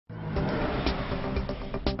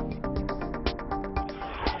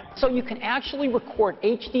So you can actually record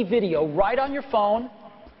HD video right on your phone,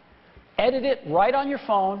 edit it right on your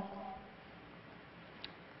phone,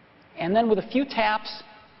 and then with a few taps,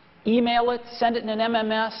 email it, send it in an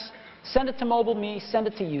MMS, send it to MobileMe, send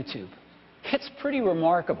it to YouTube. It's pretty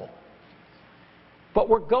remarkable. But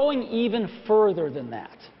we're going even further than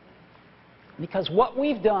that. Because what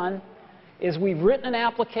we've done is we've written an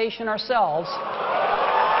application ourselves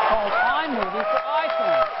called iMovie for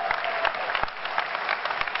iPhone.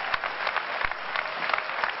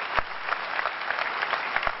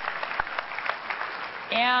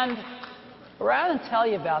 And rather than tell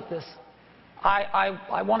you about this,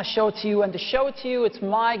 I want to show it to you. And to show it to you, it's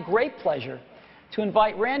my great pleasure to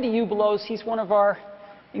invite Randy Ubelos. He's one of our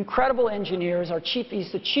incredible engineers.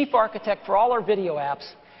 He's the chief architect for all our video apps.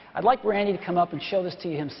 I'd like Randy to come up and show this to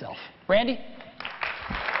you himself. Randy?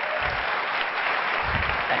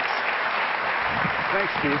 Thanks.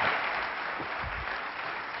 Thanks, Steve.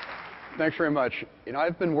 Thanks very much. You know,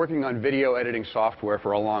 I've been working on video editing software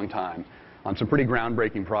for a long time on some pretty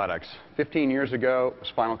groundbreaking products. 15 years ago, it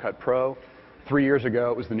was Final Cut Pro. 3 years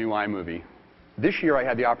ago, it was the new iMovie. This year, I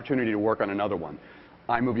had the opportunity to work on another one,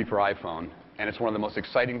 iMovie for iPhone, and it's one of the most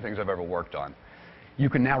exciting things I've ever worked on. You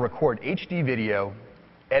can now record HD video,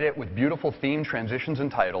 edit with beautiful theme transitions and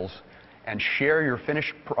titles, and share your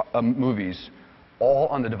finished movies all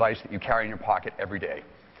on the device that you carry in your pocket every day.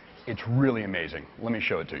 It's really amazing. Let me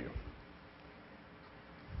show it to you.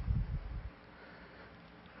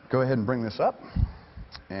 Go ahead and bring this up,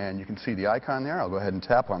 and you can see the icon there. I'll go ahead and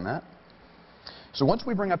tap on that. So once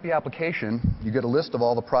we bring up the application, you get a list of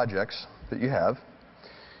all the projects that you have.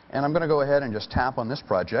 And I'm going to go ahead and just tap on this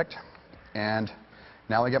project, and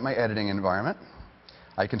now I get my editing environment.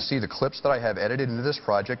 I can see the clips that I have edited into this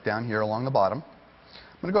project down here along the bottom.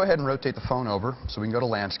 I'm going to go ahead and rotate the phone over so we can go to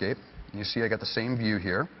landscape. You see I got the same view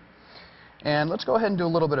here. And let's go ahead and do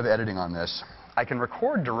a little bit of editing on this. I can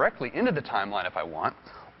record directly into the timeline if I want,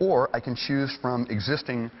 or I can choose from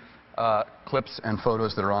existing clips and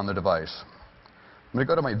photos that are on the device. I'm going to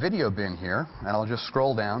go to my video bin here, and I'll just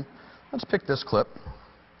scroll down. Let's pick this clip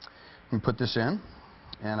and put this in,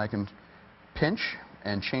 and I can pinch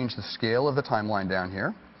and change the scale of the timeline down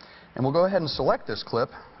here. And we'll go ahead and select this clip,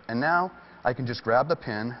 and now I can just grab the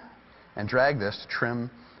pin and drag this to trim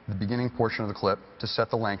the beginning portion of the clip to set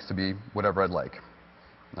the length to be whatever I'd like.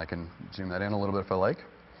 I can zoom that in a little bit if I like.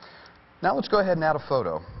 Now let's go ahead and add a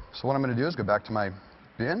photo. So what I'm going to do is go back to my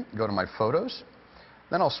bin, go to my photos,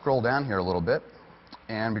 then I'll scroll down here a little bit,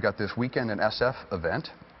 and we've got this Weekend in SF event.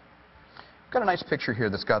 I've got a nice picture here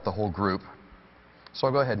that's got the whole group, so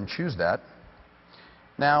I'll go ahead and choose that.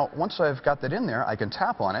 Now, once I've got that in there, I can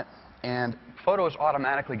tap on it, and photos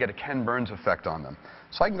automatically get a Ken Burns effect on them.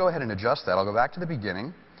 So I can go ahead and adjust that. I'll go back to the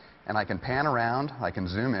beginning, and I can pan around, I can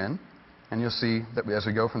zoom in, and you'll see that as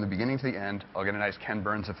we go from the beginning to the end, I'll get a nice Ken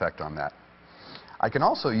Burns effect on that. I can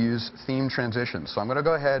also use theme transitions. So I'm going to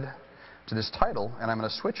go ahead to this title, and I'm going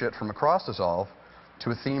to switch it from a cross dissolve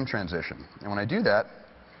to a theme transition. And when I do that,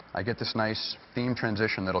 I get this nice theme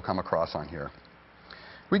transition that'll come across on here.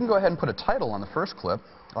 We can go ahead and put a title on the first clip.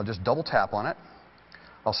 I'll just double tap on it.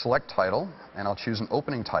 I'll select title, and I'll choose an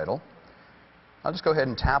opening title. I'll just go ahead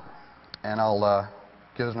and tap, and I'll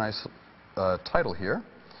get a nice title here.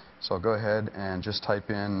 So I'll go ahead and just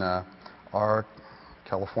type in our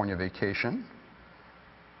California vacation.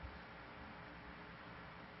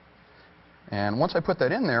 And once I put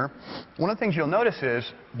that in there, one of the things you'll notice is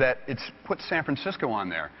that it's put San Francisco on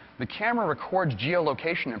there. The camera records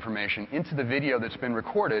geolocation information into the video that's been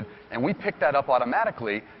recorded, and we pick that up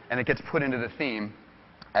automatically, and it gets put into the theme,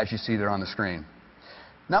 as you see there on the screen.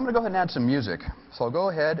 Now I'm going to go ahead and add some music. So I'll go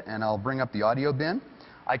ahead and I'll bring up the audio bin.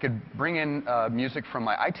 I could bring in music from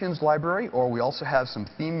my iTunes library, or we also have some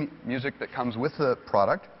theme music that comes with the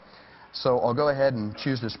product. So I'll go ahead and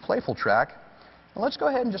choose this playful track. And let's go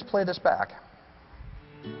ahead and just play this back.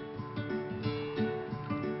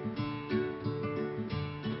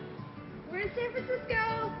 We're in San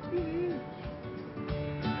Francisco!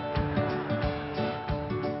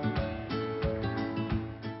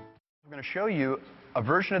 I'm going to show you a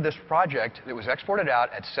version of this project that was exported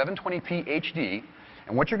out at 720p HD.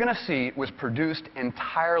 And what you're going to see was produced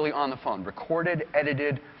entirely on the phone. Recorded,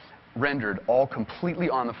 edited, rendered, all completely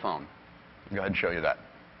on the phone. I'll go ahead and show you that.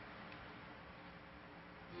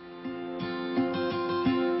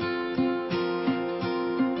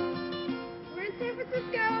 We're in San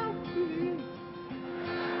Francisco!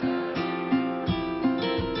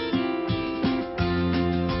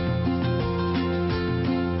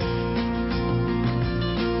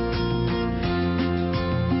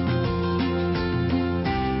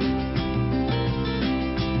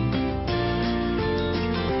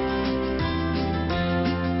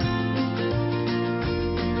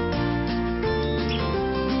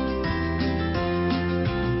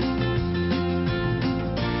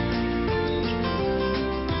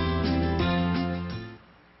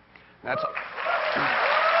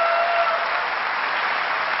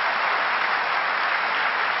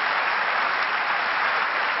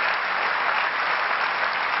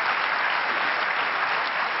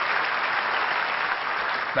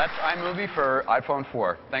 That's iMovie for iPhone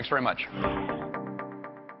 4. Thanks very much.